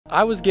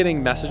I was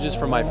getting messages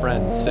from my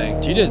friends saying,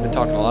 TJ's been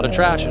talking a lot of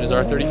trash in his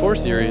R34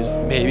 series.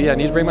 Maybe I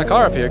need to bring my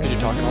car up here because you're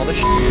talking all this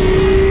shit.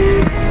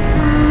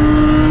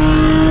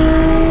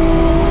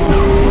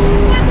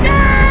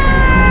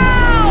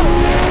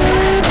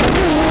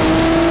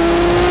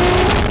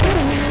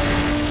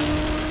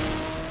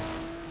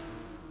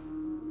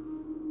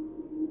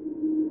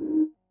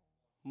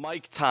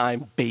 Mic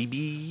time,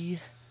 baby.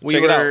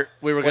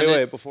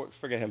 Wait, before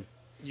forget him.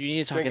 You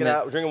need to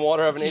talk drinking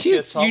water, have an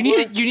ATS tumbler.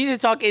 You need to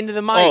talk into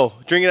the mic. Oh,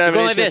 drinking out of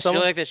an ATS tumbler.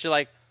 You're like this. You're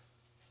like.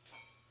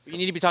 You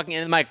need to be talking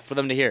into the mic for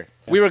them to hear.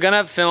 Yeah. We were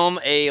gonna film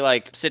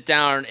a sit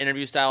down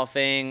interview style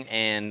thing,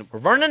 and we're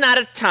running out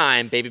of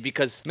time, baby.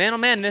 Because man, oh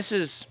man,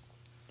 it's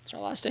our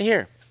last day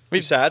here.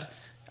 You sad?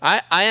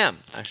 I am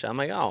actually. I'm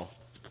like, oh.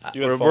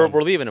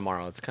 We're leaving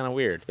tomorrow. It's kind of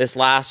weird. This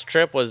last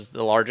trip was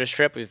the largest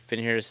trip. We've been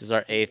here. This is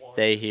our 8th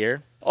day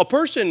here. A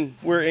person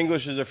where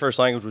English is their first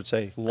language would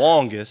say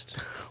longest,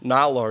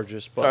 not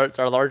largest. But it's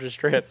our largest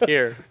trip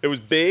here. It was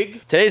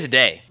big. Today's the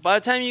day. By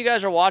the time you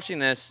guys are watching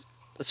this,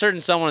 a certain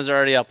someone has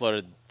already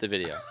uploaded the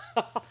video.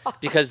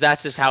 Because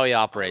that's just how he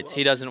operates.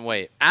 He doesn't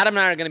wait. Adam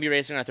and I are going to be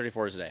racing our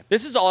 34s today.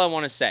 This is all I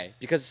want to say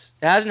because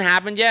it hasn't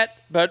happened yet,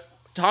 but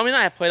Tommy and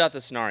I have played out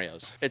the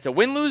scenarios. It's a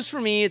win-lose for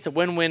me. It's a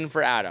win-win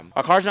for Adam.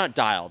 Our car's not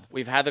dialed.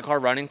 We've had the car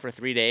running for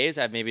 3 days.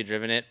 I've maybe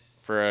driven it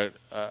for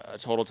a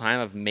total time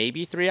of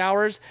maybe 3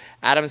 hours.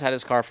 Adam's had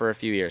his car for a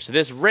few years. So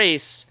this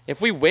race, if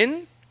we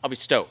win, I'll be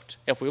stoked.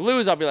 If we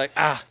lose, I'll be like,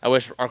 I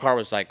wish our car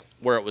was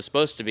where it was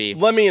supposed to be.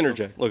 Let me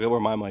interject. Look at where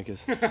my mic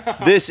is.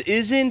 This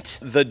isn't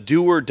the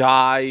do or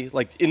die.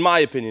 In my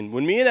opinion,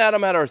 when me and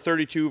Adam had our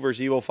 32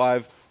 versus Evo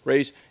 5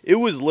 race, it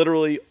was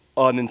literally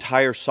an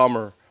entire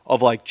summer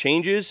of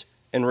changes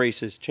and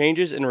races,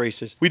 changes and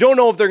races. We don't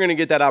know if they're going to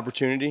get that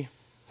opportunity.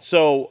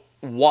 So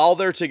while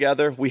they're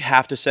together, we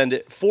have to send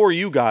it for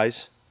you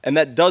guys. And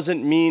that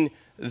doesn't mean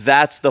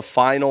that's the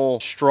final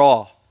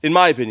straw, in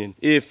my opinion.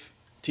 If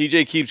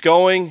TJ keeps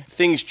going,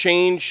 things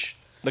change,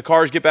 the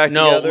cars get back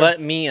together. No,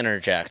 let me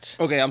interject.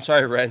 Okay, I'm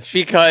sorry, Wrench.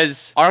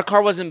 Because our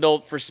car wasn't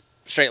built for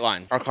straight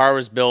line. Our car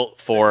was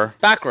built for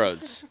back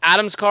roads.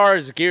 Adam's car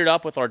is geared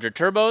up with larger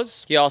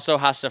turbos. He also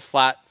has to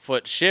flat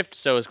foot shift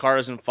so his car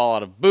doesn't fall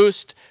out of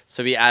boost.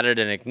 So we added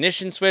an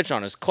ignition switch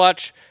on his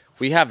clutch.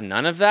 We have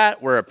none of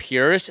that. We're a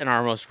purist in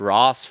our most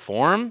rawest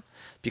form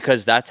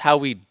because that's how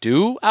we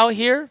do out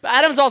here. But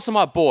Adam's also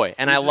my boy,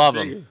 and I love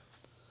him.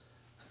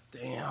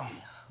 Damn.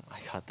 I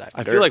got that.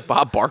 I feel like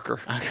Bob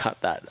Barker. I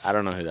got that. I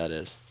don't know who that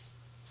is.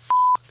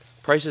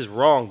 Price is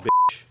wrong,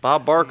 bitch.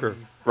 Bob Barker.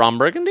 Ron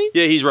Burgundy?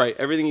 Yeah, he's right.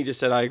 Everything he just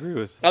said, I agree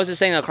with. I was just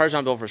saying that car's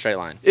not built for straight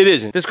line. It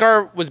isn't. This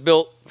car was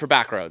built for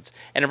back roads.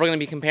 And if we're going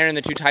to be comparing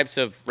the two types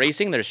of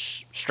racing,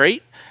 there's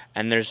straight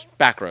and there's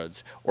back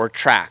roads or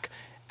track.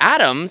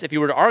 Adam's, if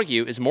you were to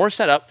argue, is more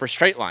set up for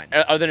straight line,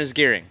 other than his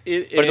gearing.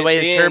 But the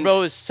way his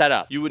turbo is set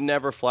up. You would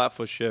never flat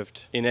foot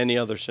shift in any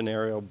other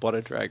scenario but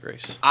a drag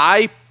race.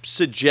 I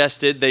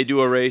suggested they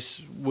do a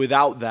race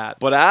without that.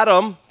 But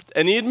Adam,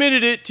 and he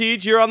admitted it, Tej,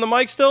 you're on the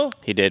mic still?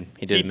 He did.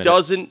 He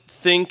doesn't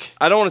think,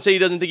 I don't want to say he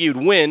doesn't think he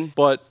would win,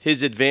 but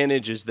his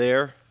advantage is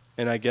there.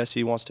 And I guess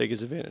he wants to take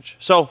his advantage.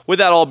 So with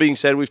that all being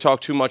said, we've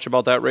talked too much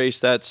about that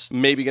race. That's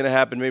maybe going to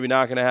happen, maybe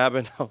not going to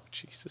happen. Oh,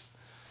 Jesus.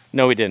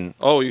 No, we didn't.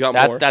 Oh, you got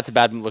more? That's a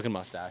bad-looking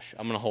mustache.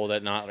 I'm going to hold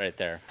it not right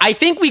there. I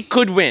think we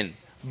could win,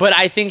 but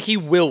I think he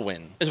will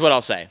win, is what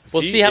I'll say.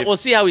 We'll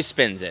see how he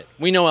spins it.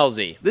 We know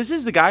LZ. This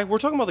is the guy, we're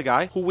talking about the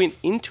guy who went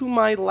into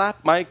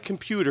my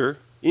computer,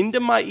 into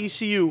my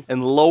ECU,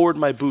 and lowered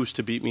my boost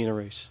to beat me in a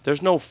race.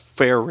 There's no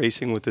fair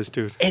racing with this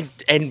dude.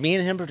 And me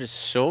and him are just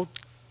so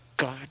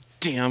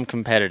goddamn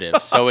competitive.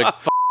 So it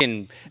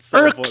fucking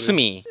irks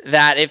me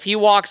that if he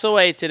walks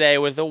away today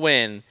with a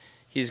win,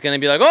 he's going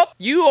to be like, oh,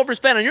 you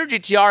overspent on your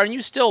GTR and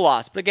you still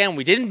lost. But again,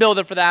 we didn't build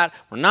it for that.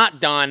 We're not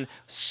done.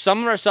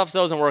 Some of our stuff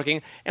still isn't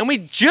working. And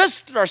we're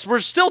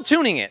still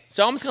tuning it.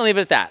 So I'm just going to leave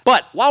it at that.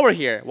 But while we're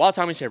here, while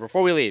Tommy's here,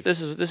 before we leave,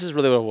 this is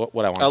really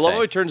what I want to say. I love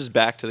how he turns his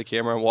back to the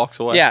camera and walks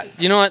away. Yeah,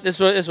 you know what?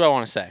 This is what I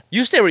want to say.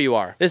 You stay where you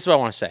are. This is what I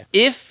want to say.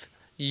 If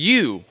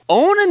you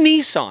own a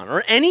Nissan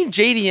or any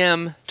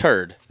JDM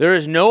turd, there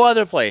is no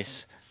other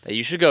place that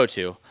you should go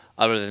to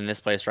other than this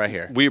place right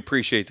here. We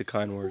appreciate the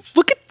kind words.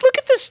 Look at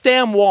this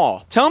damn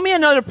wall. Tell me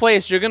another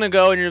place you're going to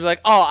go and you're like,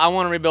 oh, I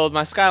want to rebuild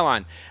my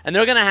Skyline. And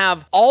they're going to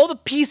have all the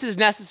pieces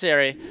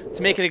necessary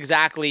to make it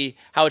exactly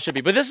how it should be.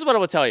 But this is what I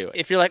will tell you.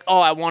 If you're like, oh,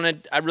 I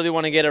really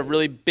want to get a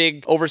really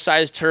big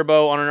oversized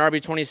turbo on an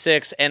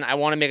RB26 and I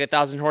want to make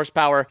 1,000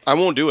 horsepower. I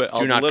won't do it.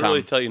 I'll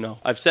literally tell you no.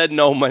 I've said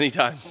no many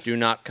times. Do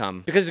not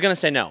come. Because it's going to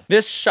say no.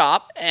 This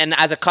shop, and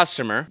as a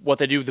customer, what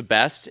they do the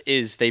best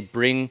is they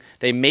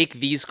make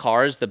these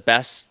cars the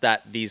best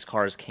that these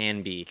cars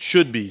can be.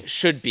 Should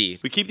be.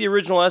 We keep the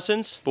original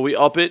essence, but we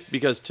up it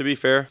because, to be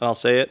fair, and I'll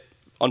say it,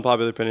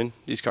 unpopular opinion,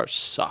 these cars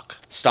suck.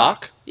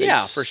 Stock?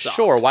 Yeah, for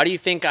sure. Why do you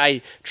think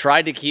I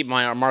tried to keep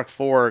my Mark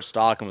IV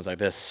stock and was like,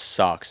 this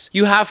sucks?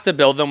 You have to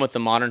build them with the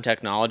modern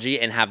technology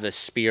and have the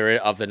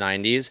spirit of the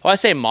 90s. Well, I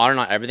say modern,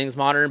 not everything's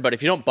modern, but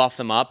if you don't buff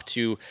them up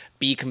to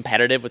be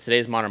competitive with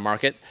today's modern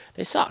market,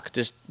 they suck.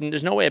 Just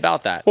there's no way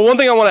about that. Well, one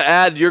thing I want to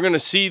add, you're going to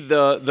see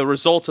the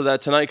results of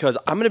that tonight because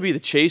I'm going to be the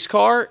chase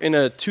car in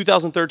a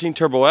 2013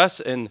 Turbo S,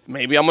 and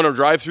maybe I'm going to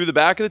drive through the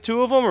back of the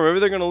two of them, or maybe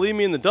they're going to leave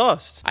me in the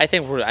dust. I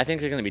think they're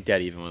going to be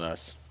dead even with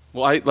us.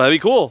 Well, that'd be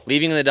cool.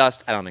 Leaving in the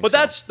dust, I don't think so.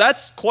 But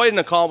that's quite an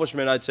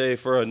accomplishment, I'd say,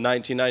 for a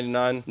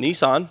 1999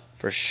 Nissan.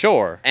 For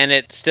sure. And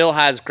it still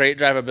has great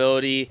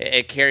drivability.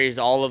 It carries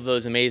all of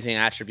those amazing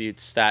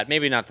attributes that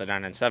maybe not the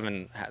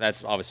 997,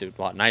 that's obviously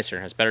a lot nicer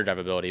and has better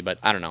drivability, but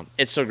I don't know.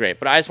 It's still great.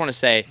 But I just want to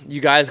say,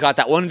 you guys got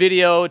that one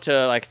video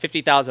to like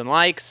 50,000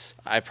 likes.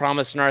 I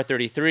promised an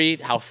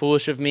R33. How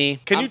foolish of me.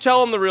 Can you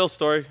tell him the real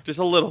story? Just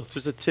a little,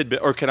 just a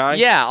tidbit, or can I?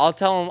 Yeah, I'll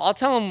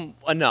tell him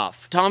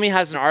enough. Tommy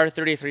has an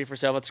R33 for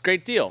sale. It's a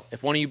great deal.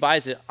 If one of you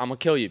buys it, I'm gonna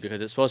kill you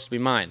because it's supposed to be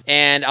mine.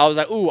 And I was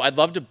like, ooh, I'd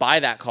love to buy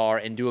that car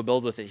and do a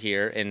build with it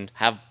here and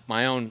have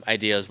my own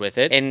ideas with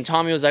it. And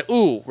Tommy was like,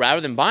 ooh,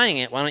 rather than buying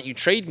it, why don't you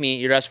trade me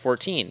your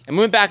S14? And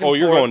we went back and forth. Oh,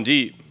 you're going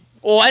deep.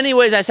 Well,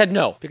 anyways, I said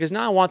no, because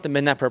now I want the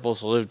Midnight Purples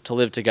to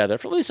live together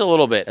for at least a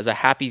little bit as a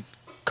happy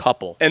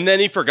couple. And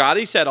then he forgot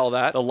he said all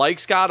that. The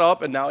likes got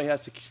up, and now he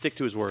has to stick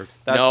to his word.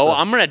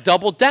 I'm going to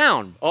double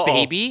down,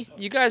 baby.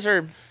 You guys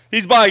are...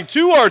 He's buying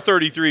 2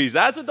 R33s.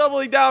 That's what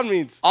doubling down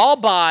means. I'll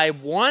buy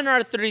one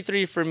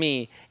R33 for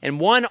me and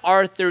one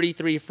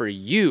R33 for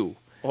you.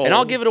 Oh. And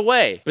I'll give it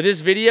away. But this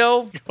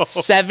video,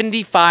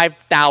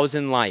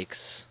 75,000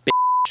 likes.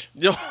 Bitch.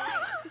 Yo,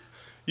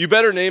 you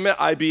better name it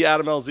IB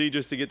Adam LZ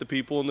just to get the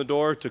people in the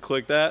door to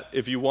click that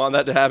if you want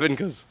that to happen,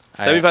 because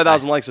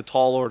 75,000 likes a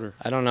tall order.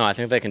 I don't know. I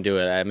think they can do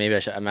it. I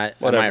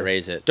might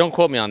raise it. Don't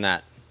quote me on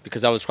that,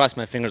 because I was crossing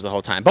my fingers the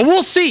whole time. But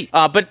we'll see.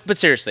 But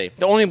seriously,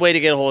 the only way to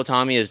get a hold of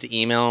Tommy is to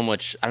email him,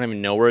 which I don't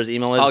even know where his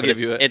email is. I'll give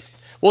you it.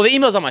 Well, the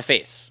email's on my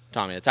face,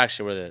 Tommy. It's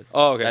actually where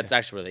okay. That's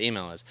actually where the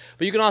email is.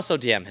 But you can also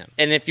DM him.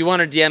 And if you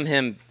want to DM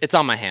him, it's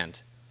on my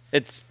hand.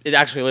 It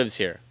actually lives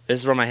here. This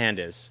is where my hand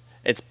is.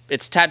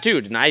 It's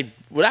tattooed, and I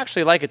would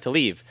actually like it to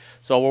leave.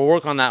 So we'll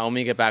work on that when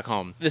we get back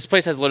home. This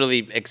place has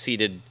literally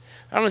exceeded.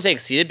 I don't want to say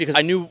exceeded because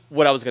I knew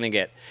what I was going to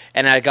get,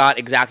 and I got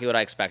exactly what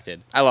I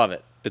expected. I love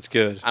it. It's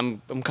good.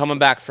 I'm coming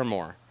back for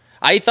more.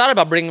 I thought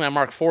about bringing my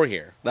Mark IV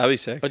here. That'd be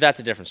sick. But that's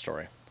a different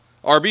story.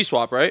 RB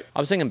swap, right? I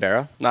was thinking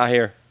Barra. Not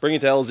here. Bring it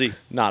to LZ.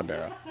 Not a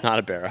Barra. Not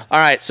a Barra. All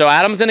right, so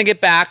Adam's going to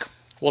get back.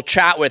 We'll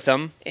chat with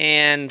him.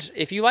 And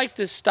if you liked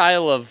this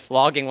style of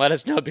vlogging, let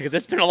us know, because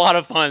it's been a lot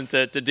of fun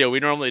to do. We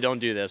normally don't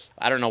do this.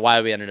 I don't know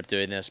why we ended up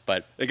doing this,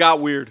 but... It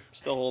got weird.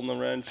 Still holding the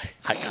wrench.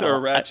 I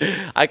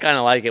kind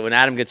of like it. When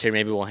Adam gets here,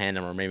 maybe we'll hand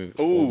him, or maybe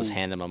we'll just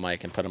hand him a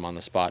mic and put him on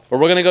the spot. But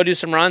we're going to go do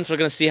some runs. We're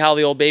going to see how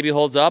the old baby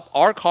holds up.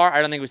 Our car,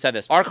 I don't think we said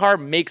this, our car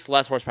makes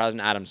less horsepower than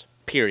Adam's,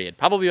 period.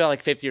 Probably about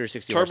like 50 or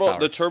 60 horsepower.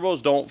 The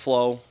turbos don't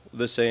flow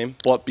the same,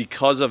 but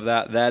because of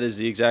that is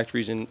the exact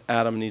reason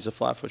Adam needs a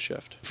flat foot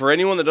shift. For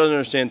anyone that doesn't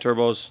understand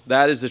turbos,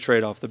 that is the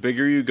trade-off. The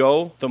bigger you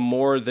go, the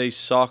more they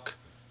suck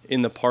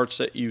in the parts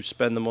that you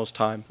spend the most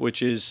time,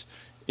 which is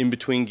in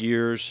between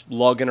gears,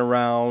 lugging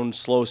around,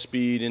 slow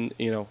speed, and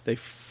they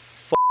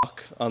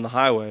fuck on the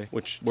highway,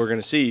 which we're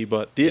gonna see.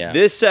 But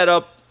this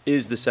setup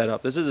is the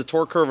setup. This is a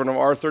torque curve on an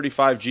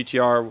R34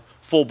 GTR,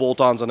 full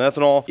bolt-ons on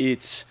ethanol.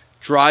 It's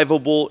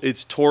drivable,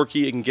 it's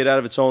torquey, it can get out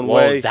of its own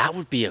way. That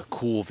would be a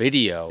cool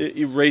video.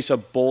 You race a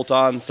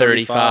bolt-on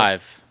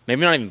 35.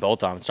 Maybe not even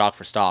bolt-on, stock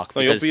for stock.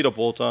 No, you'll beat a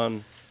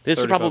bolt-on. This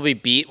 35. Would probably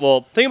beat,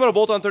 well... Think about a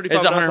bolt-on 35.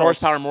 It's 100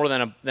 horsepower more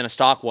than a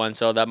stock one,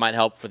 so that might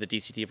help for the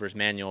DCT versus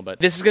manual. But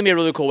this is going to be a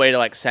really cool way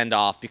to send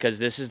off, because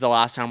this is the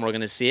last time we're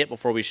going to see it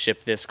before we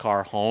ship this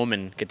car home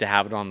and get to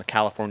have it on the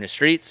California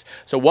streets.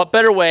 So what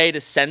better way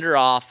to send her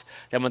off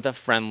than with a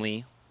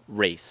friendly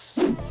race?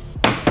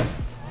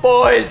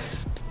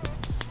 Boys!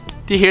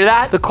 Do you hear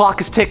that? The clock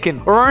is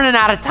ticking. We're running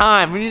out of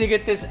time. We need to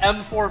get this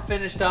M4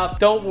 finished up.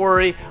 Don't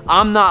worry,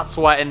 I'm not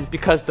sweating,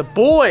 because the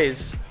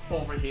boys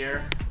over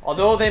here,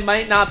 although they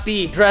might not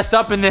be dressed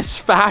up in this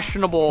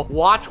fashionable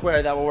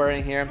watchwear that we're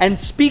wearing here. And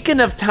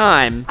speaking of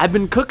time, I've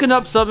been cooking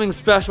up something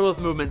special with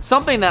Movement.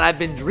 Something that I've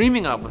been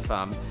dreaming of with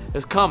them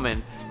is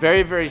coming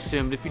very, very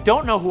soon. But if you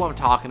don't know who I'm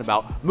talking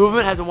about,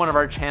 Movement has been one of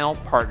our channel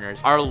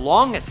partners, our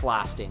longest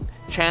lasting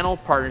channel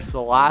partners for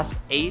the last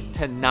 8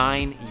 to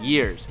 9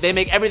 years. They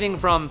make everything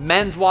from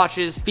men's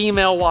watches,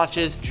 female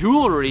watches,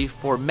 jewelry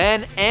for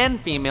men and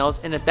females,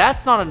 and if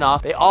that's not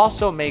enough, they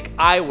also make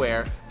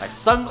eyewear like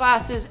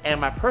sunglasses,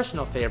 and my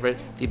personal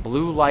favorite, the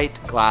blue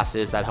light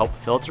glasses that help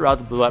filter out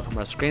the blue light from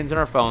our screens and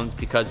our phones,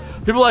 because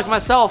people like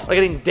myself are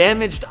getting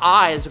damaged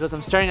eyes because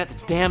I'm staring at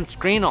the damn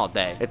screen all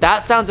day. If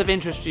that sounds of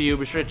interest to you,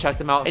 be sure to check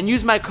them out and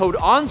use my code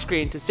on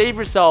screen to save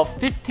yourself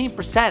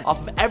 15%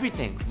 off of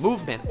everything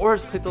Movement, or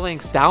just click the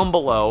links down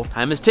below.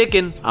 Time is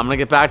ticking. I'm gonna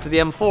get back to the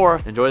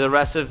M4. Enjoy the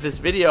rest of this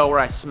video where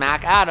I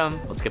smack Adam.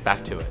 Let's get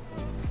back to it.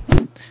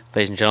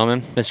 Ladies and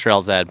gentlemen, Mr.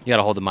 LZ, you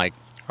gotta hold the mic.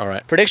 All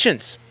right.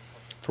 Predictions.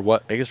 For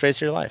what? Biggest race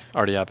of your life.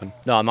 Already happened.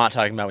 No, I'm not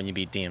talking about when you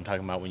beat D. I'm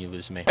talking about when you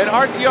lose to me. An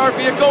RTR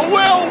vehicle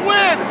will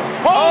win!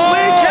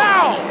 Holy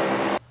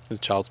cow! It's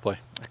child's play.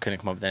 I couldn't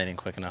come up with anything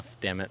quick enough.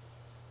 Damn it.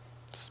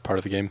 It's part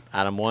of the game.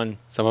 Adam won.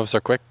 Some of us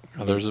are quick.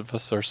 Others of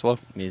us are slow.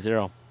 Me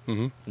 0.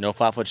 Mm-hmm. No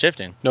flat foot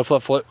shifting. No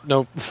flat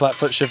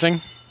foot shifting.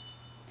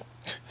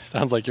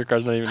 Sounds like your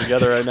car's not even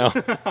together right now.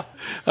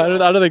 I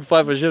don't think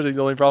flat foot shifting is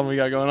the only problem we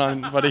got going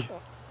on, buddy.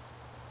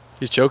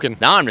 He's choking.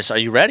 Now I'm just. Are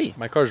you ready?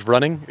 My car's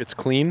running. It's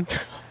clean.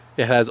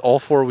 It has all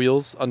 4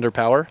 wheels under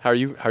power. How are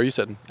you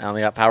sitting? I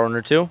only got power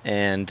under 2,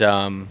 and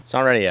it's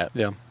not ready yet.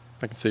 Yeah,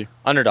 I can see.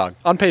 Underdog.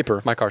 On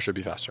paper, my car should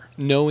be faster.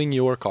 Knowing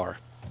your car,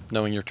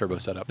 knowing your turbo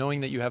setup,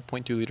 knowing that you have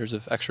 0.2 liters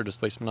of extra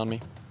displacement on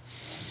me,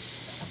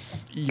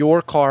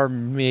 your car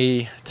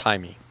may tie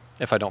me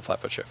if I don't flat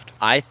foot shift.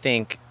 I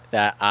think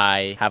that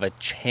I have a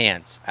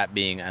chance at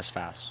being as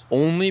fast.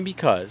 Only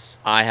because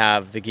I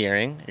have the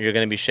gearing. You're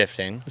going to be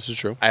shifting. This is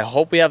true. I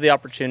hope we have the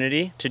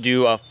opportunity to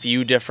do a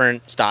few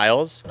different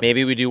styles.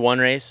 Maybe we do one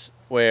race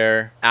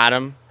where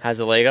Adam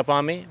has a leg up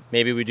on me.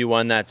 Maybe we do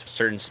one that's a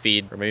certain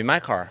speed, or maybe my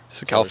car.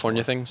 It's a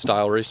California thing,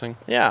 style racing.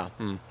 Yeah,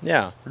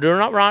 yeah. We're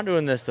not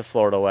doing this the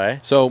Florida way.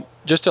 So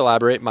just to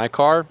elaborate, my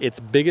car,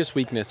 its biggest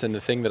weakness and the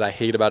thing that I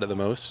hate about it the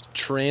most,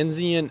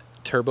 transient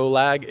turbo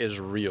lag is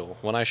real.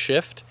 When I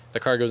shift, the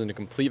car goes into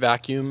complete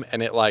vacuum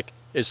and it like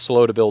is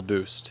slow to build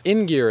boost.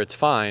 In gear, it's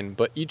fine,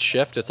 but each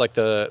shift, it's like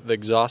the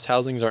exhaust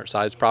housings aren't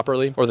sized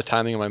properly or the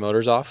timing of my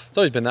motor's off. It's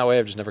always been that way.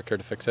 I've just never cared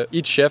to fix it.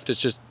 Each shift,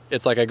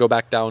 it's like I go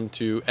back down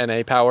to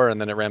NA power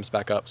and then it ramps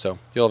back up. So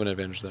you'll have an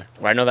advantage there.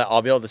 I know that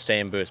I'll be able to stay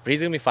in boost, but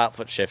he's going to be flat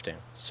foot shifting.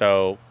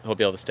 So he'll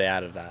be able to stay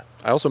out of that.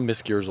 I also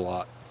miss gears a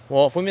lot.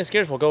 Well, if we miss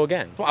gears, we'll go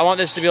again. I want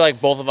this to be like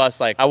both of us.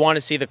 Like, I want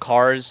to see the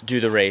cars do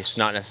the race,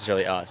 not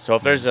necessarily us. So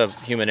if there's a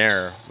human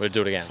error, we'll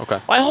do it again. Okay.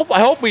 Well, I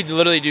hope we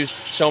literally do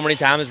so many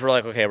times we're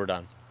like, okay, we're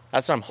done.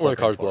 That's what I'm hoping Or the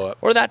cars for. blow up.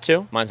 Or that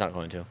too. Mine's not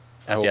going to.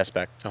 FES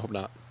spec. I hope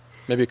not.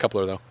 Maybe a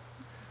coupler though.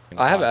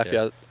 I have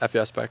a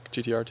FES spec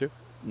GTR too.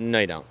 No,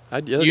 you don't.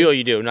 Yeah,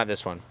 You do, not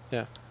this one.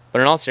 Yeah.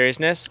 But in all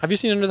seriousness, Have you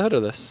seen under the hood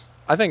of this?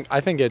 I think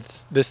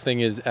this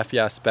thing is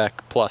FES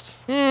spec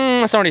plus.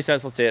 that's not what he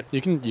says. Let's see it. You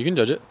can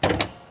judge it.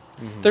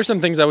 There's some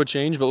things I would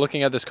change, but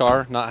looking at this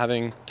car, not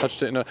having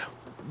touched it in a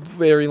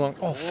very long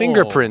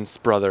fingerprints,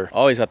 brother.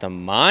 Oh, he's got the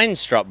mine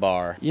strut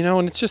bar. You know,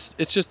 and it's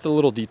just the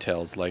little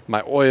details, like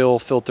my oil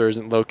filter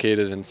isn't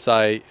located in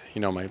sight. You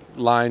know, my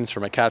lines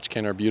for my catch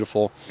can are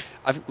beautiful.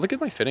 Look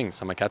at my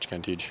fittings on my catch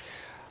can, Tej.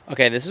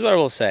 Okay, this is what I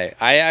will say.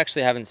 I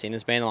actually haven't seen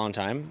this bay in a long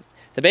time.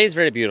 The bay is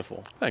very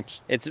beautiful.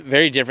 Thanks. It's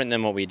very different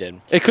than what we did.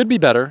 It could be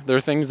better. There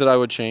are things that I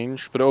would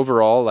change, but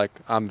overall,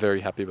 like, I'm very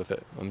happy with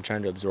it. I'm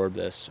trying to absorb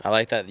this. I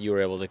like that you were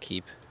able to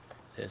keep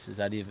this.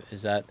 It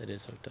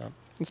is hooked up?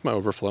 It's my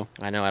overflow.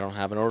 I know I don't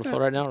have an overflow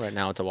right now. Right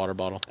now it's a water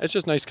bottle. It's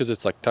just nice because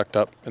it's like tucked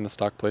up in the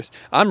stock place.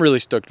 I'm really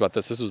stoked about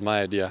this. This was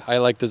my idea. I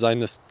like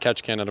designed this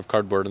catch can out of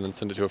cardboard and then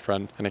sent it to a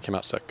friend, and it came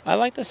out sick. I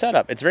like the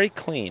setup. It's very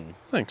clean.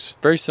 Thanks.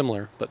 Very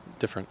similar, but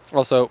different.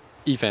 Also,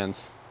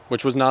 e-fans,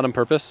 which was not on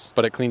purpose,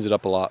 but it cleans it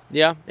up a lot.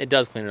 Yeah, it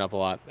does clean it up a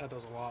lot. That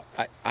does a lot.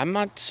 I'm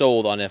not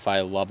sold on if I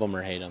love them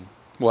or hate them.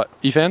 What,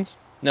 e-fans?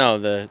 No,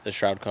 the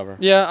shroud cover.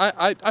 Yeah,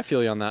 I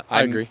feel you on that.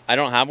 I agree. I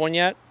don't have one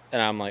yet,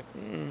 and I'm like,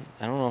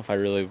 I don't know if I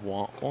really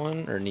want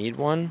one or need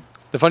one.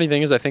 The funny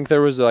thing is, I think there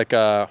was like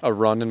a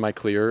run in my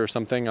clear or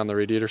something on the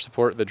radiator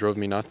support that drove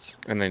me nuts.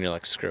 And then you're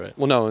like, screw it.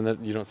 Well, no, and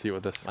then you don't see it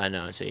with this. I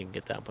know, so you can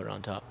get that and put it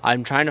on top.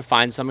 I'm trying to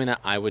find something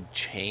that I would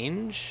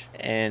change,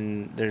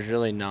 and there's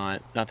really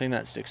nothing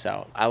that sticks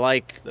out. I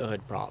like the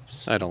hood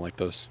props. I don't like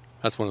those.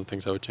 That's one of the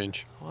things I would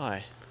change.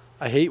 Why?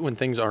 I hate when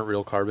things aren't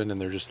real carbon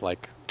and they're just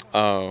like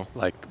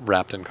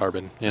wrapped in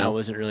carbon. You know? I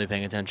wasn't really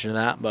paying attention to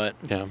that, but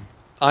Yeah.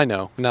 I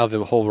know. Now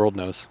the whole world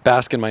knows.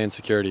 Bask in my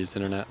insecurities,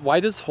 internet. Why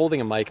does holding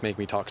a mic make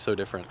me talk so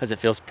different? because it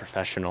feels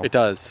professional. It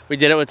does. We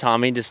did it with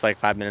Tommy just like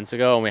 5 minutes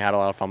ago, and we had a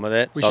lot of fun with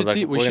it. We So I should was see.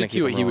 like, We we're gonna should see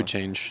keep what it he would rolling.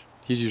 change.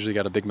 He's usually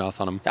got a big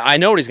mouth on him. I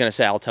know what he's gonna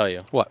say. I'll tell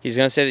you. What? He's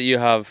gonna say that you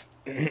have,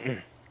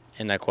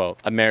 and I quote,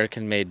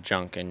 American-made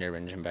junk in your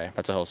engine bay.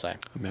 That's what he'll say.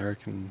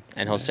 American.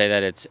 And he'll say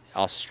that it's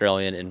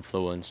Australian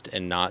influenced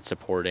and not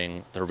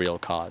supporting the real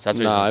cause. That's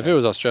what Nah, he's if gonna it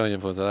was Australian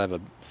influence, I'd have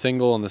a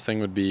single, and this thing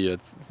would be a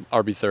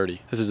RB30.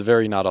 This is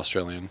very not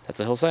Australian. say. That's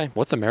what he'll say.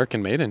 What's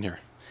American made in here?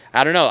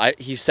 I don't know.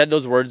 He said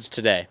those words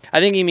today. I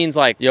think he means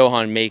like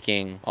Johan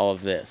making all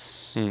of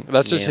this.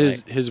 That's just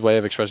Yeah, his way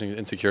of expressing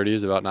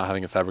insecurities about not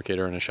having a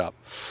fabricator in a shop.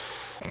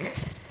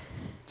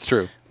 It's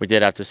true. We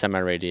did have to send my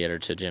radiator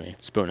to Jimmy.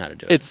 Spoon had to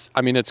do it.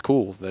 It's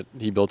cool that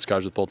he builds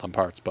cars with bolt-on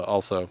parts, but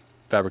also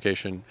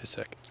fabrication is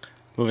sick.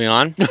 Moving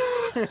on.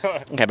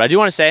 Okay, but I do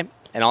want to say,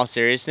 in all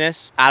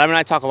seriousness, Adam and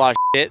I talk a lot of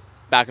shit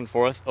back and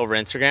forth over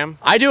Instagram.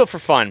 I do it for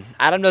fun.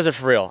 Adam does it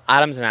for real.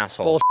 Adam's an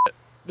asshole. Bullshit.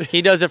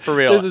 He does it for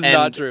real. This is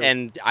not true.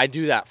 And I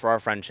do that for our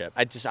friendship.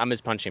 I'm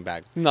his punching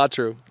bag. Not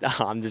true.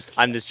 I'm just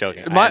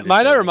joking. Might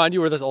I remind you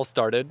where this all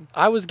started?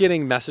 I was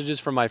getting messages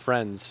from my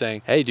friends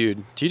saying, hey dude,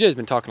 TJ's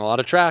been talking a lot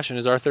of trash in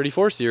his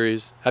R34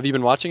 series. Have you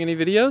been watching any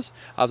videos?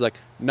 I was like,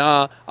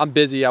 nah, I'm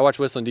busy. I watch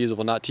Whistling Diesel,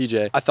 but not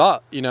TJ. I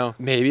thought,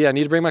 maybe I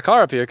need to bring my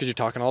car up here because you're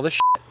talking all this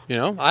shit. You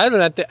know, I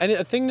haven't had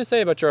a thing to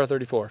say about your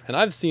R34, and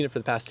I've seen it for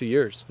the past 2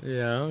 years.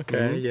 Yeah,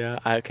 okay, yeah.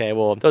 Okay,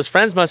 well, those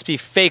friends must be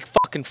fake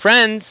fucking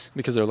friends.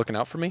 Because they're looking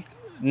out for me?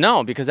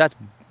 No, because that's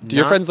Do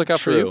your friends look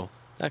out for you?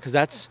 Because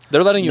that's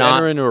They're letting you not-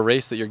 enter into a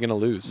race that you're going to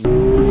lose.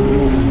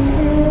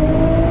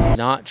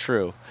 not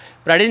true.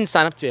 But I didn't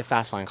sign up to be a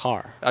fast line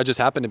car. I just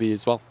happen to be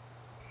as well.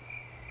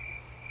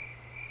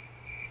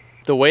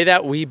 The way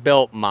that we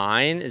built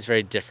mine is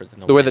very different than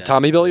The way that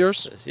Tommy built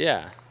yours? is.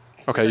 Yeah.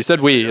 Okay, you said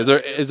we. Is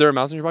there a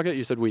mouse in your pocket?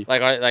 You said we.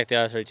 Like the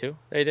R32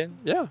 that you did?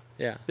 Yeah.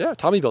 Yeah. Yeah,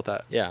 Tommy built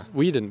that. Yeah.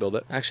 We didn't build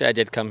it. Actually, I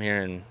did come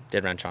here and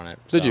did wrench on it.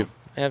 Did so you?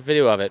 I have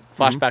video of it.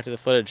 Flashback to the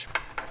footage.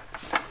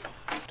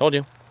 Told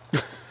you.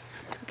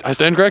 I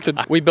stand corrected.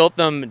 We built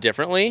them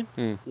differently.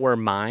 Where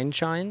mine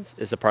shines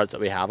is the parts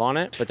that we have on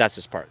it, but that's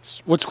just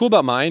parts. What's cool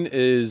about mine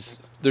is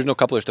there's no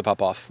couplers to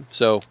pop off.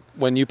 So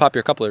when you pop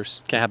your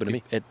couplers, can't happen to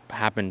me. It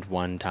happened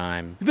one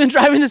time. You've been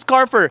driving this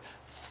car for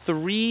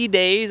 3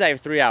 days. I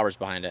have 3 hours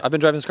behind it. I've been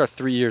driving this car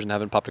 3 years and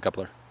haven't popped a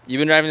coupler. You've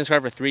been driving this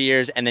car for 3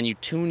 years, and then you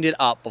tuned it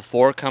up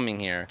before coming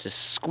here to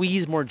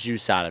squeeze more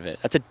juice out of it.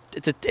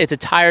 It's a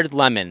tired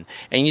lemon,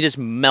 and you just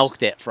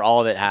milked it for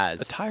all it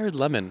has. A tired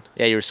lemon.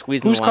 Yeah, you were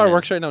squeezing. Whose the car lemon.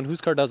 works right now and whose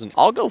car doesn't?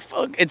 I'll go.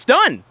 It's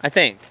done. I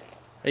think.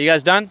 Are you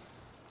guys done?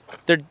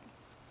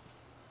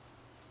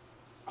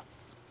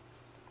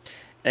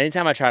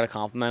 Anytime I try to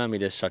compliment him, he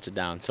just shuts it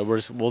down. So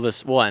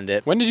we'll end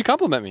it. When did you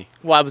compliment me?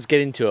 Well, I was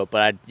getting to it,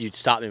 but you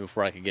stopped me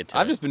before I could get to it.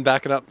 I've just been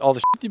backing up all the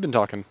shit you've been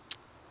talking.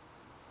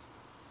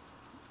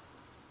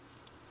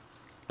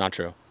 Not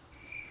true.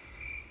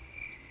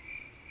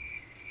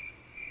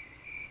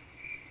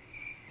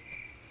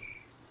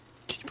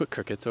 Can you put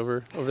crickets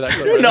over that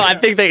clip? No, I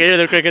think they can hear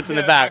the crickets in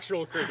the back.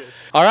 Actual crickets.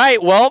 All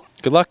right, well,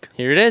 Good luck.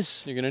 here it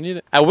is. You're gonna need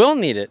it. I will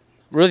need it.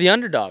 We're the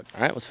underdog.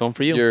 All right, let's film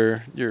for you.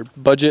 Your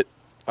budget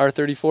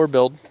R34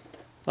 build,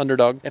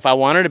 underdog. If I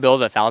wanted to build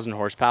 1,000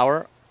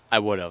 horsepower, I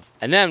would have.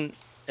 And then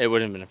it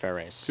wouldn't have been a fair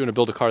race. Do you want to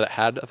build a car that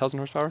had 1,000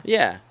 horsepower?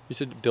 Yeah. You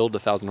said build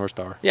 1,000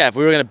 horsepower. Yeah, if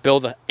we were going to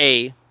build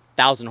a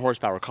 1,000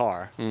 horsepower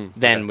car,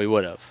 then okay. we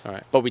would have. All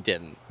right. But we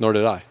didn't. Nor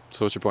did I.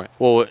 So what's your point?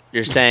 Well,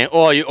 you're saying,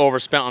 oh, you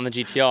overspent on the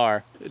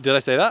GTR. Did I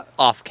say that?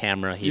 Off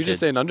camera, he You're just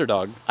saying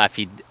underdog.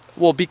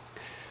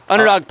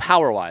 underdog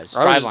power-wise,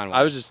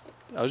 driveline-wise.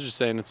 I was just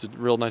saying it's a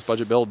real nice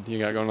budget build you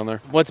got going on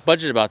there. What's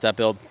budget about that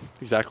build?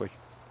 Exactly.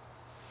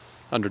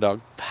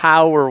 Underdog.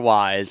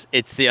 Power-wise,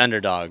 it's the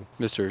underdog.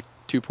 Mr.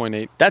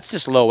 2.8. That's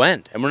just low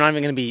end, and we're not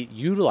even going to be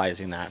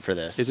utilizing that for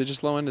this. Is it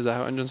just low end? Is that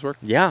how engines work?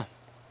 Yeah.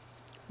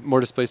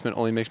 More displacement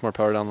only makes more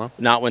power down low?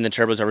 Not when the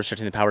turbos are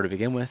restricting the power to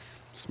begin with.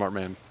 Smart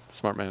man.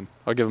 Smart man.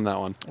 I'll give him that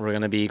one. We're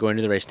going to be going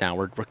to the race now.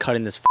 We're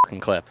cutting this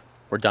fucking clip.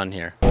 We're done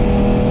here.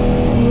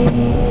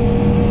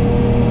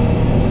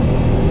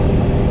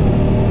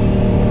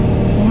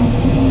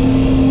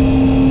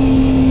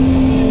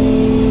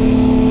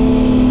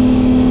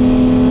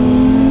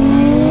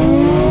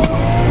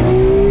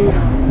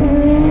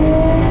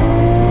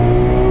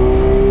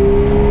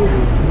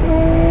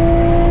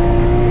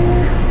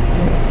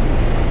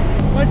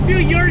 Let's do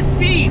your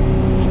speed.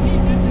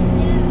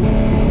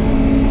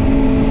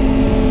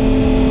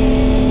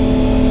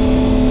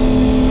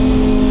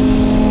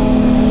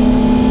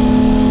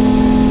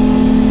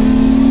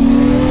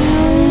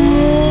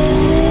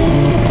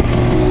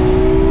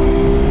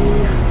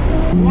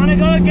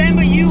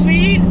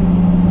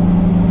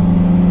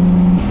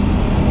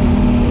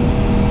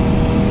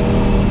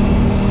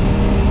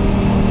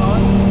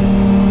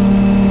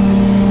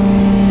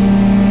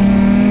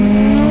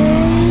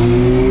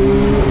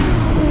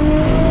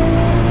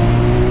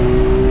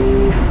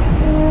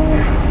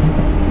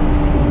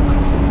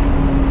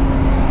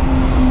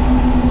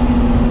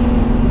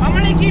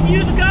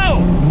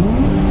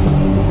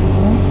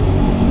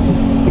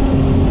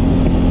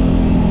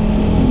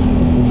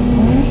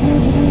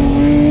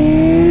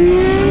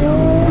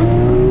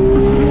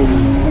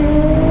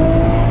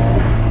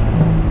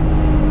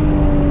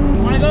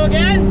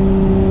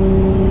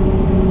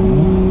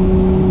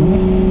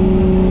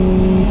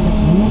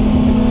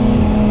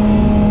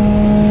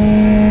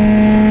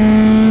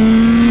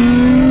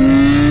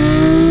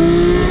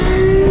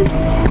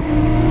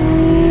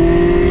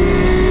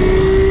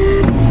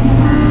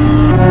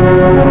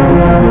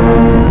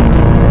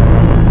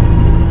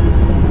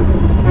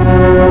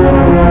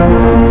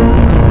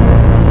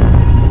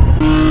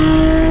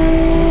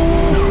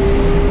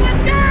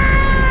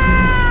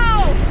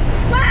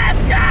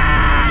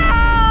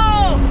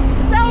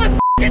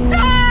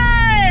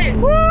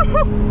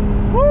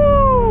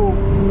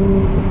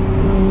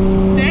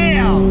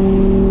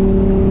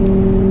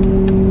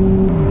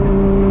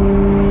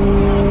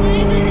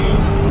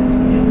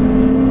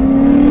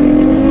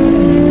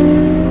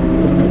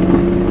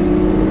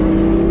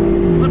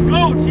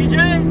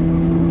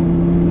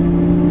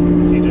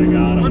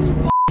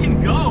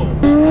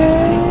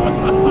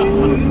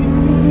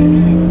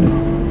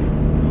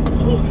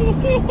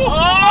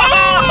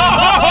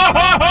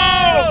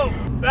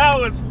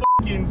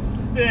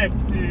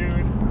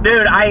 dude.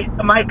 Dude,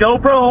 my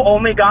GoPro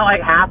only got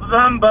like half of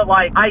them, but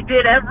like I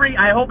did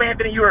I hope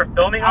Anthony you were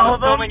filming all of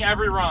them. I was filming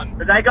every run.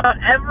 Cause I got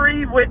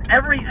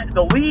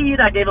the lead,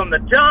 I gave him the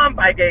jump,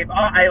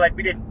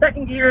 we did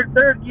second gear,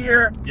 third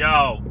gear.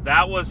 Yo,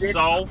 that was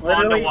so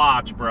fun to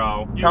watch,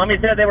 bro. Tommy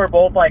said they were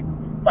both like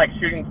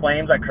shooting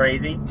flames like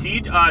crazy.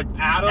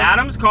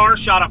 Adam's car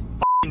shot a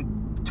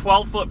fucking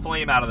 12-foot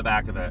flame out of the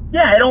back of it.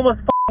 Yeah, it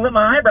almost lit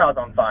my eyebrows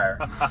on fire.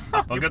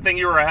 Well, good thing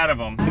you were ahead of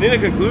him. I need a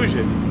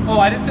conclusion. Oh,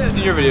 I didn't say this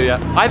in your video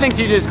yet. I think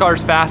TJ's car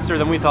is faster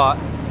than we thought.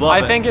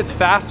 I think it's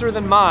faster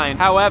than mine.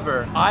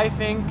 However, I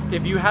think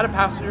if you had a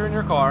passenger in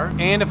your car,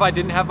 and if I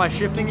didn't have my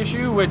shifting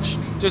issue, which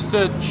just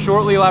to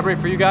shortly elaborate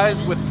for you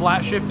guys, with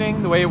flat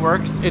shifting, the way it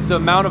works, it's the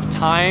amount of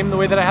time, the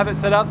way that I have it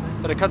set up,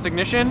 that it cuts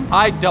ignition.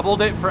 I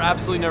doubled it for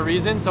absolutely no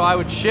reason. So I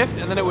would shift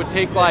and then it would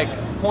take like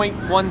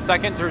 0.1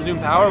 second to resume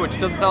power, which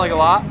doesn't sound like a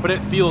lot, but it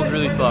feels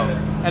really slow.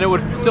 And it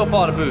would still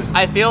fall at a boost.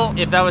 I feel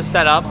if that was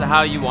set up to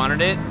how you wanted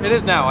it. It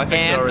is now, I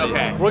think so already.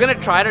 Okay. We're gonna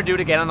try to do it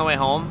again on the way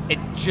home. It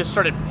just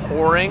started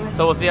pouring,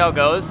 so we'll see how it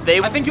goes.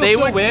 I think you'll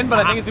still win, but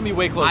I think it's gonna be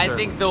way closer. I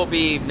think they'll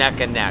be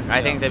neck and neck.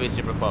 I think they'll be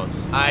super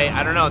close.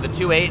 I don't know, the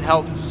 2.8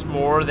 helped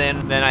more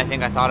than I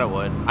think I thought it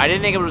would. I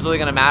didn't think it was really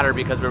gonna matter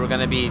because we were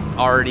gonna be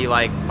already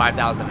like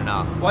 5,000 and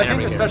up. Well, I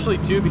think especially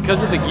too,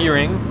 because of the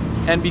gearing,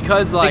 and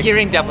because like the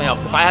gearing definitely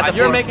helps. If I had the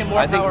you're making more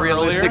I think power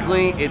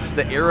realistically, earlier. it's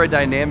the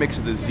aerodynamics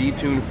of the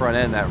Z-Tune front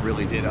end that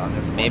really did on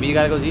this. Maybe you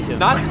gotta go Z2.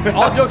 Not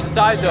all jokes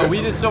aside though,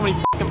 we did so many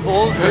fucking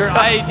pulls. Your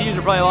IATs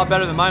are probably a lot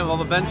better than mine with all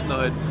the vents in the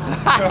hood.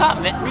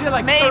 We did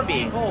like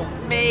 13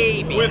 pulls.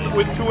 Maybe.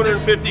 With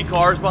 250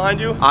 cars behind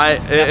you,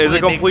 it's a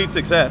complete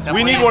success.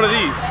 We need one of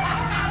these.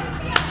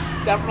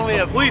 Definitely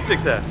complete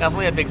success.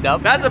 Definitely a big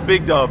dub. That's a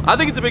big dub. I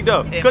think it's a big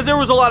dub because there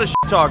was a lot of shit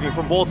talking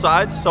from both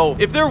sides. So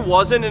if there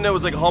wasn't and it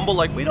was like humble,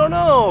 like we don't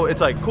know, it's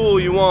like cool,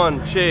 you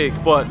won, shake.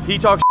 But he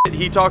talks shit,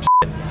 he talks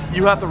shit.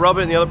 You have to rub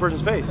it in the other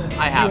person's face. You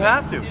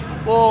have to.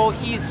 Well,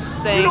 he's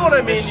saying you know what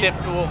I mean?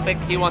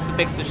 He wants to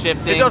fix the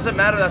shifting. It doesn't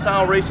matter. That's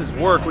how races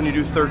work when you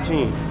do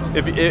 13.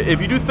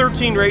 If you do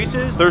 13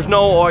 races, there's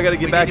no I got to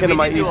get back into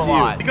my ECU.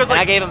 Because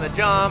like, I gave him the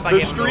jump.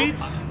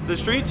 The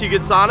streets, you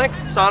get Sonic,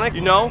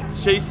 you know,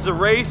 chases a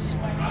race.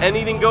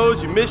 Anything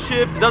goes, you miss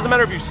shift. It doesn't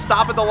matter if you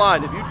stop at the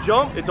line. If you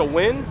jump, it's a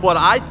win. But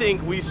I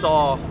think we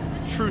saw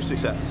true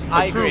success.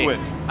 A true win.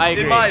 I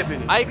agree. In my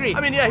opinion. I agree. I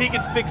mean, yeah, he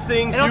could fix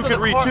things. And You could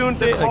retune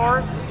things. The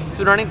car has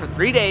been running for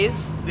 3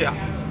 days. Yeah.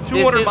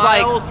 200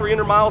 miles,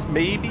 300 miles,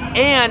 maybe.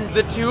 And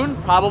the tune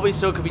probably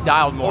still could be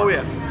dialed more. Oh,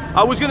 yeah.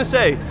 I was gonna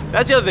say,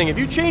 that's the other thing. If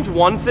you change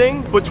one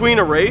thing between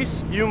a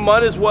race, you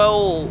might as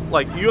well,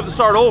 like, you have to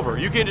start over.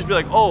 You can't just be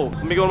like, oh,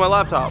 let me go to my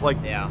laptop. Like,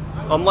 yeah.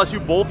 Unless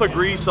you both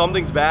agree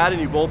something's bad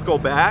and you both go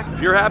back.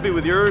 If you're happy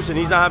with yours and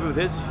he's not happy with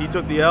his, he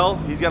took the L,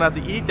 he's gonna have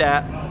to eat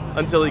that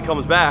until he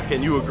comes back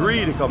and you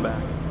agree to come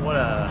back. What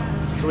a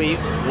sweet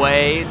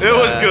way to it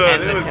was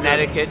good. end the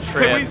Connecticut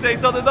trip. Can we say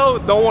something though?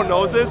 No one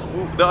knows this.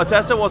 The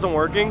Attesta wasn't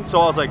working,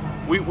 so I was like,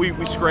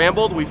 we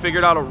scrambled, we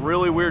figured out a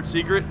really weird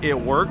secret, it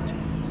worked.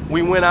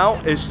 We went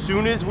out, as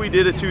soon as we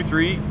did a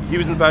 2-3, he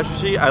was in the passenger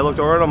seat, I looked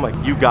over and I'm like,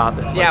 you got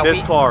this. Yeah, like,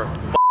 this car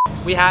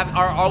we have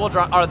our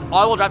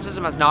all-wheel drive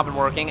system has not been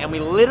working, and we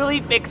literally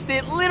fixed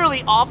it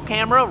off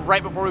camera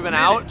right before we went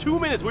out. 2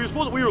 minutes. We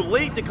were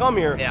late to come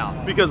here. Yeah.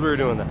 Because we were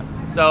doing that.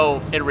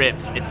 So it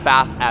rips. It's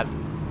fast as.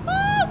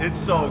 It's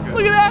so good.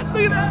 Look at that!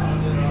 Look at that!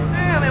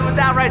 Damn, and with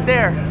that right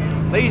there,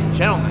 ladies and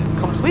gentlemen,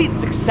 complete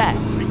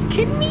success. Are you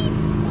kidding me?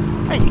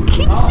 Are you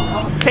kidding me?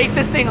 Let's take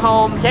this thing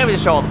home. Can't wait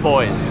to show all the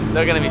boys.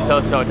 They're gonna be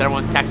so stoked.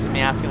 Everyone's texting me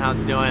asking how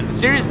it's doing. The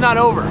series is not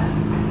over,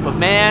 but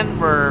man,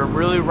 we're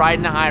really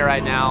riding a high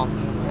right now.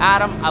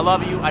 Adam, I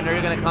love you. I know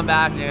you're gonna come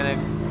back and you're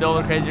gonna build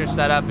a crazier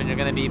setup and you're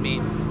gonna beat me.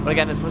 But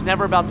again, this was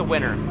never about the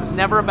winner. It was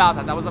never about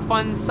that. That was a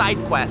fun side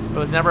quest, but it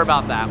was never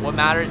about that. What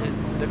matters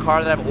is the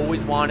car that I've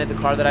always wanted, the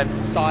car that I've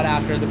sought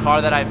after, the car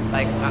that I've,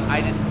 like,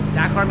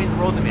 that car means the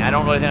world to me. I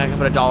don't really think I can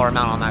put a dollar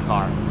amount on that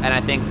car. And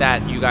I think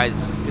that you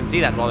guys can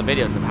see that through all the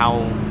videos of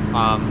how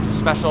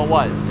special it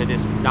was to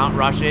just not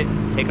rush it,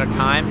 take our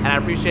time. And I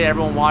appreciate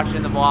everyone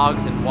watching the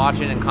vlogs and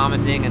watching and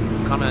commenting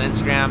and commenting on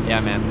Instagram. Yeah,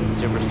 man,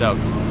 super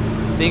stoked.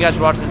 Thank you guys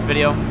for watching this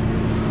video.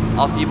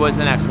 I'll see you boys in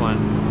the next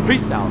one.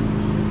 Peace out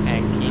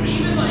and keep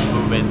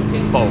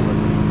moving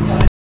forward.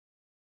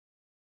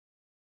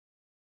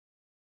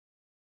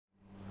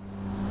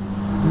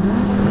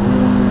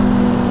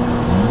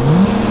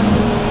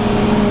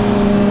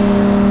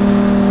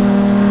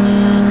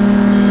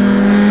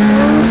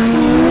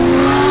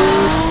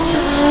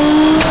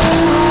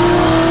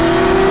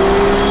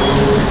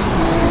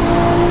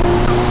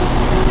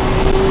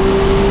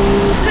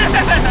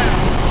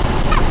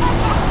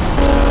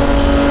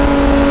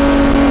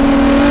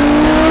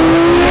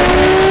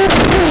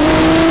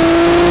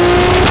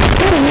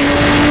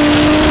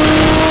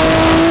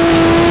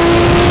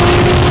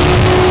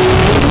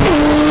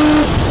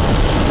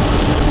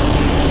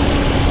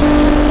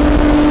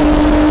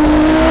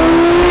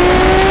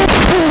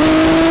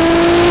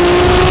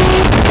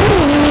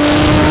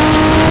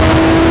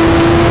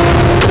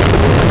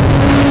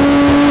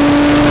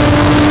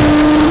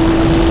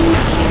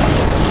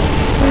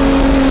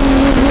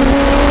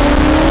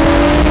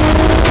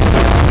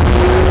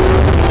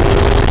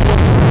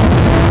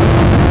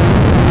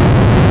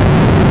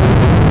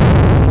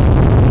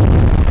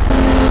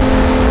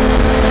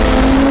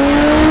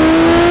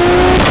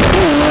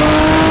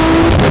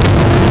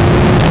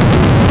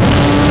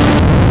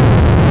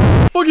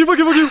 fuck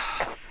you, fuck you.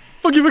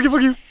 Fuck you, fuck you,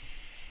 fuck you.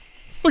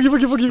 Fuck you,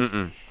 fuck you, fuck you.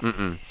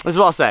 This is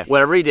what I'll say.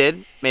 Whatever he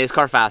did made his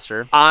car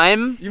faster.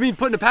 You mean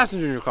putting a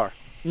passenger in your car?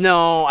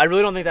 No, I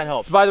really don't think that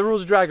helps. By the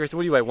rules of drag racing,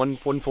 what do you weigh?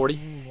 140?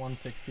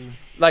 160.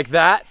 Like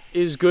that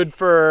is good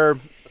for,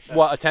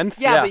 what, a tenth?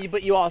 Yeah,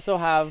 but you also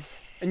have...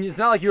 And it's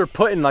not like you were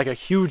putting like a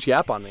huge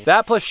gap on me.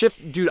 That plus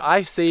shift, dude,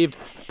 I saved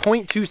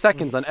 0.2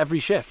 seconds on every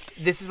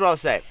shift. This is what I'll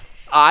say.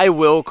 I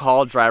will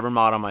call driver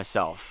mod on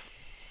myself.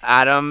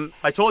 Adam,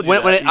 I told you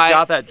that. He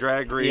got that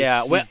drag race.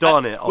 Yeah, he's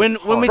done it. When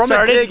we From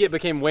started, a dig, it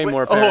became way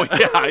more apparent.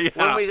 Oh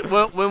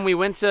yeah. when we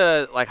went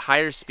to like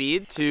higher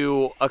speed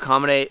to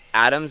accommodate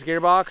Adam's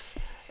gearbox,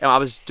 and I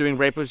was doing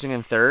brake boosting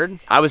in third,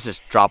 I was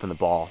just dropping the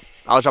ball.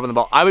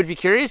 I would be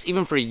curious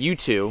even for you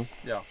two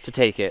to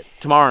take it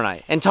tomorrow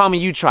night. And Tommy,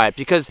 you try it,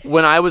 because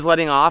when I was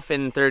letting off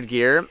in third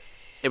gear,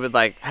 it would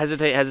like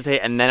hesitate,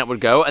 and then it would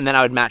go, and then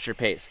I would match your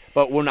pace.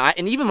 But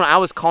even when I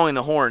was calling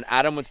the horn,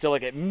 Adam would still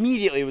like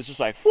immediately was just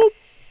like whoop.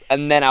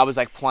 And then I was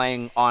like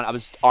I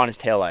was on his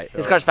taillight.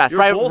 His car's fast,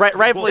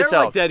 rightfully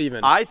so. Like dead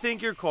even. I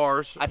think your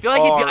cars. I feel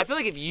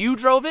like if you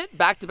drove it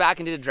back to back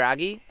and did a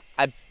draggy,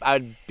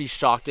 I'd be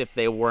shocked if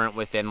they weren't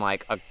within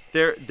like a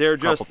they're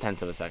couple just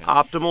tenths of a second.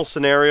 Optimal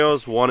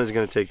scenarios. One is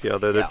going to take the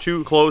other. They're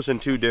too close and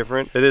too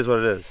different. It is what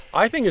it is.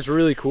 I think it's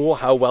really cool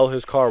how well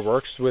his car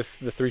works with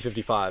the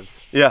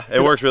 355s. Yeah,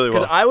 it works really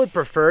well. Because I would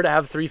prefer to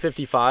have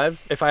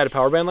 355s if I had a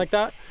power band like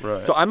that.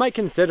 Right. So I might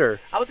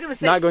consider I was gonna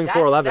say not going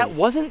 411s. That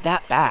wasn't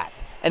that bad.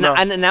 And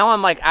now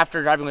I'm like,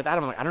 after driving with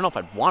Adam, I'm like, I don't know if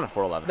I'd want a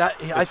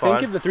 411. I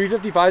think of the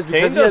 355s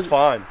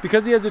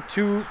because he has a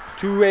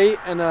 2.8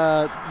 and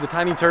the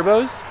tiny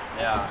turbos.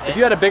 Yeah. If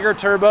you had a bigger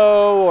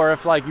turbo, or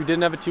if like you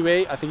didn't have a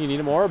 2.8, I think you need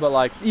it more. But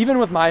like even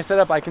with my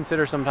setup, I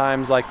consider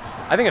sometimes like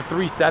I think a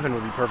 3.7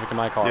 would be perfect in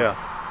my car. Yeah.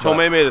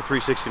 Tomei made a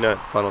 369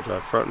 final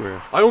drive, front and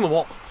rear. I own them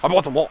all. I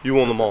bought them all. You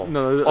own them all.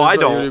 No, I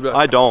don't.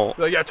 I don't.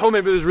 Like, yeah, Tomei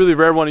made this really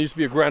rare one. It used to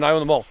be $1,000. I own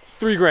them all.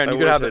 $3,000. You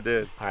could have it.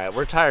 Did. All right,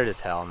 we're tired as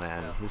hell,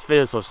 man. This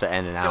video's supposed to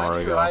end an hour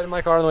ago. Can I ride in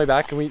my car on the way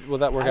back? Will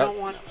that work out?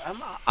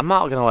 I'm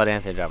not gonna let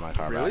Anthony drive my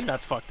car. Really? Back.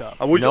 That's fucked up.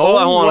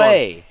 No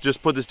way.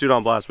 Just put this dude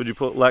on blast. Would you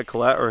let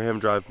Colette or him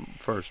drive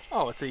first?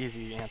 Oh, it's an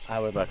easy answer. I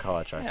would let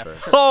Colette drive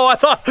first. Sure. Oh, I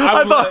thought.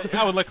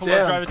 I would let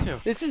Colette drive it too.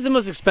 This is the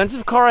most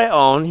expensive car I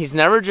own. He's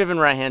never driven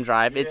right-hand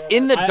drive. It's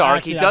in the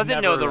dark. He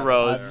doesn't know the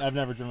roads. I've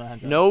never driven right-hand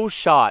drive. No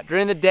shot.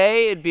 During the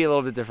day, it'd be a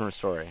little bit different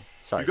story.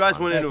 Sorry. You guys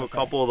went into a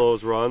couple of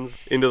those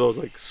runs, into those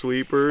like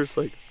sweepers,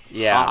 like.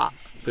 Yeah.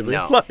 Did we?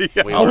 No.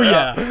 Yeah. We Oh were.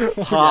 yeah.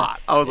 Hot.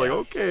 I was like,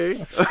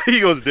 okay. He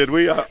goes, did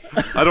we? I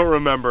don't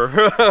remember.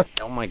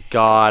 Oh my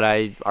god.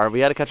 We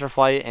had to catch our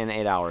flight in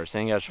 8 hours.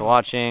 Thank you guys for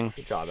watching.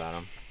 Good job,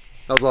 Adam.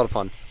 That was a lot of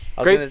fun.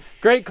 Great,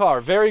 great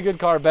car. Very good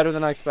car. Better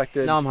than I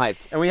expected. Now I'm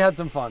hyped. And we had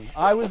some fun.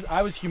 I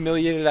was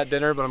humiliated at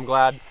dinner, but I'm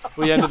glad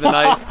we ended the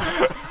night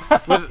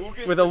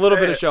with a little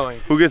bit of showing.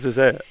 Who gets to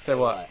say it? Say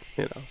what?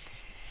 You know.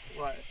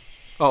 What?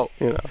 Oh,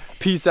 you know.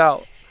 Peace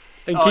out.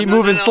 And keep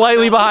moving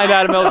slightly behind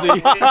Adam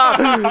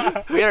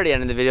LZ. We already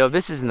ended the video.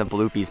 This is in the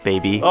bloopies,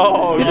 baby.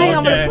 Oh,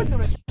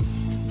 okay.